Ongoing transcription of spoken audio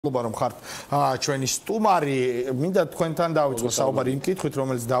რომ ხართ ჩვენი სტუმარი, მინდა თქვენთან დავიწყო საუბარი იმ კითხვით,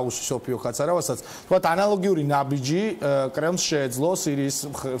 რომელიც დაუსვის ოფიო ხაცარავასაც. თქვათ ანალოგიური ნაბიჯი კრემლს შეეძლო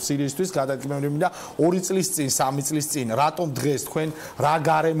სირიისთვის გადადგმებული და 2 წლის წინ, 3 წლის წინ, რატომ დღეს თქვენ რა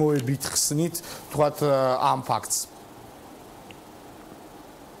გარემოებით ხსნით, თქვათ ამ ფაქტს?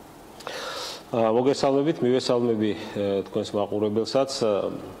 მოგესალმებით, მივესალმები თქვენს მაყურებელსაც.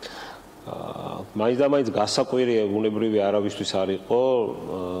 მაინც გასაკვირია ბუნებრივი არავისთვის არ იყო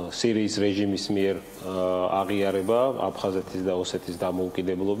სირიის რეჟიმის მიერ აღიარება აფხაზეთის და ოსეთის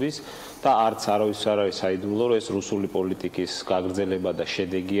დამოუკიდებლობის და არც არავის არ არის საიდუმლო, რომ ეს რუსული პოლიტიკის გაგრძელება და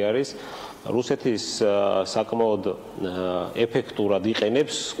შედეგი არის. რუსეთის საკმაოდ ეფექტურად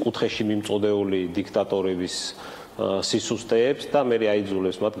იყენებს კუთხეში მიმწოდეული დიქტატორების სისუსტეებს და მე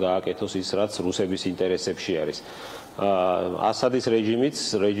აიძულებს მათ გააკეთოს ის, რაც რუსების ინტერესებში არის. ასადის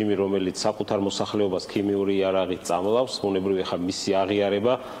რეჟიმი, რომელიც საკუთარ მოსახლეობას ქიმიური იარაღით წამლავს, ბუნებრივი ხარ მისი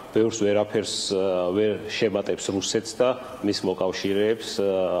აღიარება ბევრს ვერაფერს ვერ შემატებს რუსეთს და მის მოკავშირეებს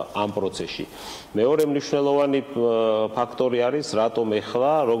ამ პროცესში. მეორე მნიშვნელოვანი ფაქტორი არის, რატომ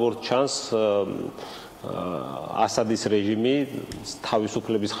ეხლა, როგორც ჩანს, ასადის რეჟიმი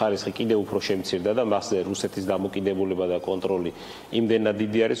თავისუფლების ხარისხი კიდევ უფრო შემცირდა და მასზე რუსეთის დამოუკიდებლობა და კონტროლი იმდენად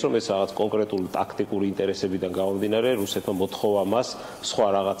დიდი არის, რომ ეს რაღაც კონკრეტული ტაქტიკური ინტერესებიდან გამომდინარე რუსეთმა მოთხოვა მას სხვა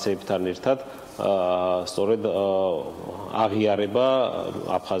რაღაცეებთან ერთად სწორედ აღიარება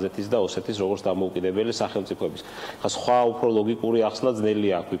აფხაზეთის და ოსეთის როგორც დამოუკიდებელი სახელმწიფოების. ხა სხვა უფრო ლოგიკური ახსნა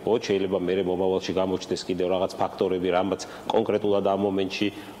ძნელია აქ ვიპოვოთ, შეიძლება მე მომავალში გამოჩნდეს კიდევ რაღაც ფაქტორები, რამაც კონკრეტულად ამ მომენტში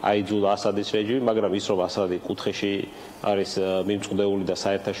აიძულა ასადის რეჟიმი, მაგრამ ის რომ ასადი კუთხეში არის მიმწყდეული და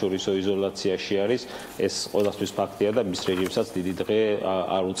საერთაშორისო იზოლაციაში არის, ეს ყველასთვის ფაქტია და მის რეჟიმსაც დიდი დღე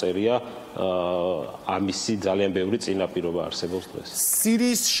არ უწერია ამისი ძალიან ბევრი წინაპირობა არსებობს დღეს.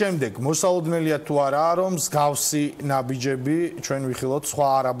 სირიის შემდეგ მოსალოდნელია თუ არა, რომ მსგავსი ნაბიჯები ჩვენ ვიხილოთ სხვა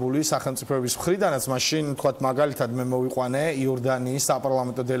არაბული სახელმწიფოების მხრიდანაც, მაშინ თქვათ მაგალითად მე მოვიყვანე იორდანიის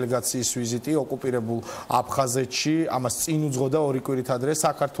საპარლამენტო დელეგაციის ვიზიტი ოკუპირებულ აფხაზეთში, ამას წინ უძღოდა 2 კვირით ადრე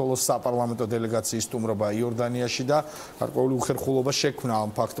საქართველოს საპარლამენტო დელეგაციის სტუმრობა იორდანიაში და გარკვეული უხერხულობა შექმნა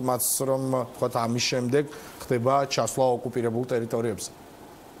ამ ფაქტმაც, რომ თქვათ ამის შემდეგ ხდება ჩასვლა ოკუპირებულ ტერიტორიებზე.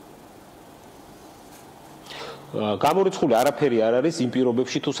 გამორიცხული არაფერი არ არის იმ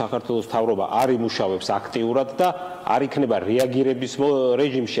პირობებში, თუ საქართველოს მთავრობა არ იმუშავებს აქტიურად და არ იქნება რეაგირების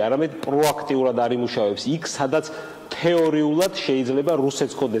რეჟიმში, არამედ პროაქტიურად არ იმუშავებს იქ, სადაც თეორიულად შეიძლება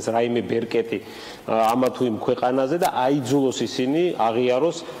რუსეთს ქონდეს რაიმე ბერკეტი ამა თუ იმ ქვეყანაზე და აიძულოს ისინი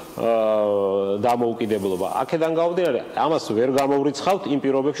აღიაროს დამოუკიდებლობა. აქედან გამომდინარე, ამას ვერ გამოვრიცხავთ იმ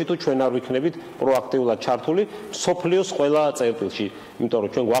პირობებში, თუ ჩვენ არ ვიქნებით პროაქტიულად ჩართული სოფლიოს ყველა წერტილში. იმიტომ რომ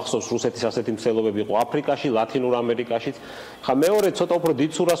ჩვენ გვახსოვს რუსეთის ასეთი მცდელობები იყო აფრიკაში, ლათინურ ამერიკაშიც. ხა მეორე ცოტა უფრო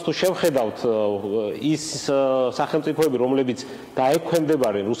დიდ სურათს თუ შევხედავთ, ის სახელმწიფოები, რომლებიც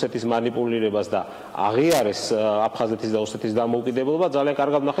დაექვემდებარენ რუსეთის მანიპულირებას და აღიარეს აფხაზეთის და ოსეთის დამოუკიდებლობა, ძალიან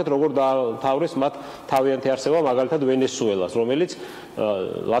კარგად ნახეთ, როგორ დათავრეს მათ თავიანთი არსება, მაგალითად ვენესუელას, რომელიც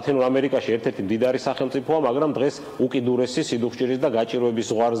ლათინურ ამერიკაში ერთ-ერთი მდიდარი სახელმწიფოა, მაგრამ დღეს უკიდურესი სიდუხჭირის და გაჭირვების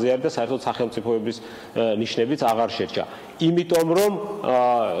ზღვარზე არის და საერთოდ სახელმწიფოების ნიშნებიც აღარ შერჩა. იმიტომ რომ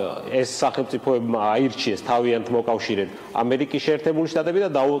ეს სახელმწიფოებმა აირჩიეს თავიანთ მოკავშირედ ამერიკის შეერთებული შტატები და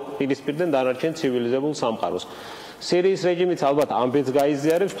დაუპირისპირდნენ დანარჩენ ცივილიზებულ სამყაროს. სირიის რეჟიმიც ალბათ ამბებს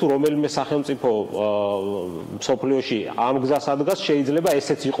გაიზიარებს, თუ რომელიმე სახელმწიფო მსოფლიოში ამ გზას ადგას, შეიძლება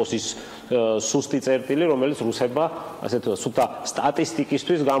ესეც იყოს ის სუსტი წერტილი, რომელიც რუსებმა ასეთ სუფთა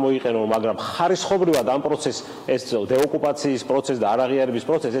სტატისტიკისთვის გამოიყენონ, მაგრამ ხარისხობრივად ამ პროცესს, ეს დეოკუპაციის პროცესი და არაღიარების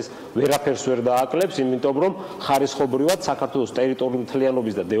პროცესი ეს ვერაფერს ვერ დააკლებს, იმიტომ რომ ხარისხობრივად საქართველოს ტერიტორიული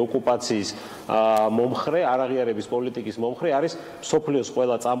მთლიანობის და დეოკუპაციის მომხრე, არაღიარების პოლიტიკის მომხრე არის მსოფლიოს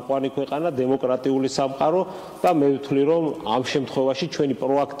ყველა წამყვანი ქვეყანა, დემოკრატიული სამყარო და მე ვთვლი, რომ ამ შემთხვევაში ჩვენი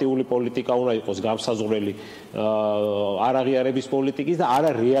პროაქტიული პოლიტიკა უნდა იყოს გამსაზღვრელი არაღიარების პოლიტიკის და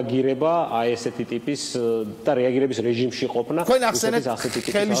არა რეაგირება აი ესეთი ტიპის და რეაგირების რეჟიმში ყოფნა. თქვენ ახსენეთ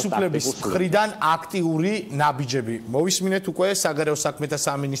ხელისუფლების მხრიდან აქტიური ნაბიჯები. მოვისმინეთ უკვე საგარეო საქმეთა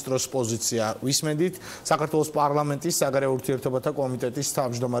სამინისტროს პოზიცია. ვისმენდით საქართველოს პარლამენტის საგარეო ურთიერთობათა კომიტეტის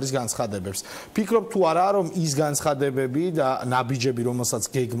თავმჯდომარის განცხადებებს. ფიქრობ თუ არა, რომ ის განცხადებები და ნაბიჯები, რომელსაც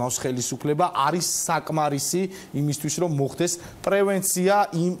გეგმავს ხელისუფლება, არის საკმარისი იმისთვის, რომ მოხდეს პრევენცია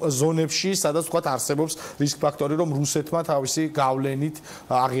იმ ზონებში, სადაც თქვათ არსებობს რისკ ფაქტორი, რომ რუსეთმა თავისი გავლენით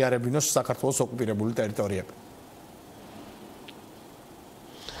აღიარებინოს საქართველოს ოკუპირებული ტერიტორიები.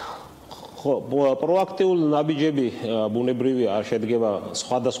 ხო, პროაქტიული ნაბიჯები ბუნებრივია შედგება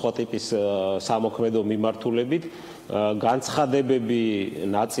სხვადასხვა ტიპის სამოქმედო მიმართულებით. განცხადებები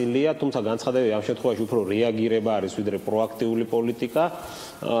ნაწილია, თუმცა განცხადებები ამ შემთხვევაში უფრო რეაგირება არის, ვიდრე პროაქტიული პოლიტიკა.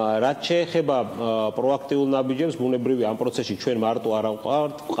 რაც შეეხება პროაქტიულ ნაბიჯებს, ბუნებრივია ამ პროცესში ჩვენ მარტო არ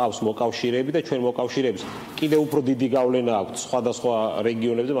გვყავს მოკავშირეები და ჩვენ მოკავშირეებს კიდევ უფრო დიდი გავლენა აქვთ სხვადასხვა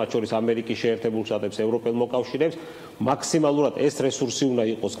რეგიონებზე, მათ შორის ამერიკის შეერთებულ შტატებს, ევროპელ მოკავშირეებს. მაქსიმალურად ეს რესურსი უნდა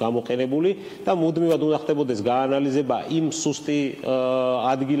იყოს გამოყენებული და მუდმივად უნდა ხდებოდეს გაანალიზება იმ სუსტი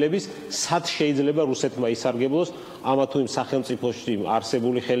ადგილების, სად შეიძლება რუსეთმა ისარგებლოს ამა თუ იმ სახელმწიფოში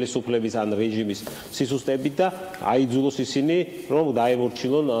არსებული ხელისუფლების ან რეჟიმის სისუსტებით და აიძულოს ისინი, რომ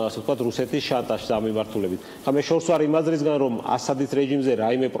დაემორჩილონ, ასე ვთქვათ, რუსეთის შანტაჟს ამ მიმართულებით. ხა მე შორს ვარ იმ აზრის რომ ასადის რეჟიმზე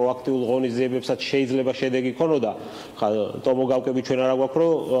რაიმე პროაქტიულ ღონისძიებებსაც შეიძლება შედეგი ქონოდა. ხა ტომოგავკები ჩვენ არა გვაქვს,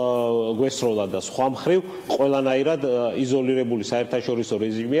 რომ გვესროლა და სხვა მხრივ ყველანაირად იზოლირებული საერთაშორისო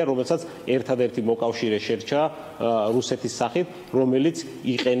რეჟიმია, რომელსაც ერთადერთი მოკავშირე შერჩა რუსეთის სახით, რომელიც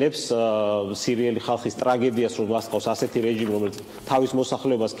იყენებს სირიელი ხალხის ტრაგედიას, რომ გასყავს ასეთი რეჟიმი, რომელიც თავის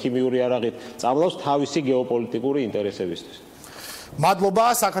მოსახლეობას ქიმიური არაღით წამლავს თავისი გეოპოლიტიკური ინტერესებისთვის. მადლობა,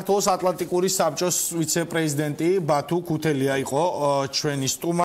 საქართველოს ატლანტიკური საბჭოს ვიცე-პრეზიდენტი ბათუ ქუთელია იყო ჩვენი სტუმარი.